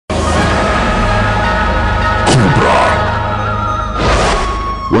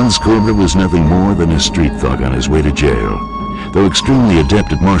Once Kobra was nothing more than a street thug on his way to jail. Though extremely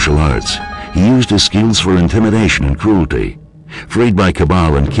adept at martial arts, he used his skills for intimidation and cruelty. Freed by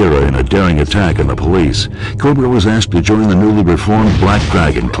Cabal and Kira in a daring attack on the police, Kobra was asked to join the newly reformed Black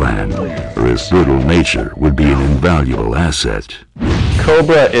Dragon clan, where his brutal nature would be an invaluable asset.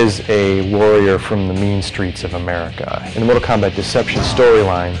 Kobra is a warrior from the mean streets of America. In the Mortal Kombat Deception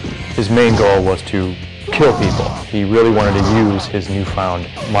storyline, his main goal was to kill people. He really wanted to use his newfound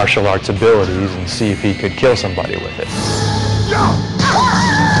martial arts abilities and see if he could kill somebody with it.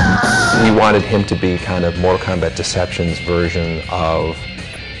 We wanted him to be kind of Mortal Kombat Deception's version of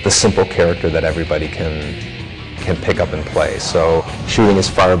the simple character that everybody can pick up and play. So shooting his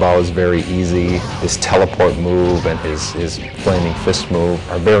fireball is very easy. His teleport move and his flaming fist move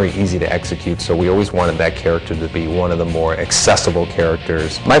are very easy to execute, so we always wanted that character to be one of the more accessible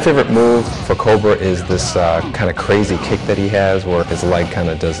characters. My favorite move for Kobra is this kind of crazy kick that he has, where his leg kind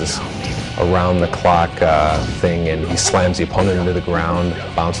of does this around-the-clock thing, and he slams the opponent into the ground,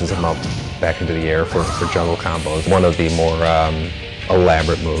 bounces him up back into the air for jungle combos. One of the more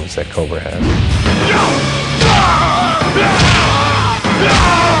elaborate moves that Kobra has.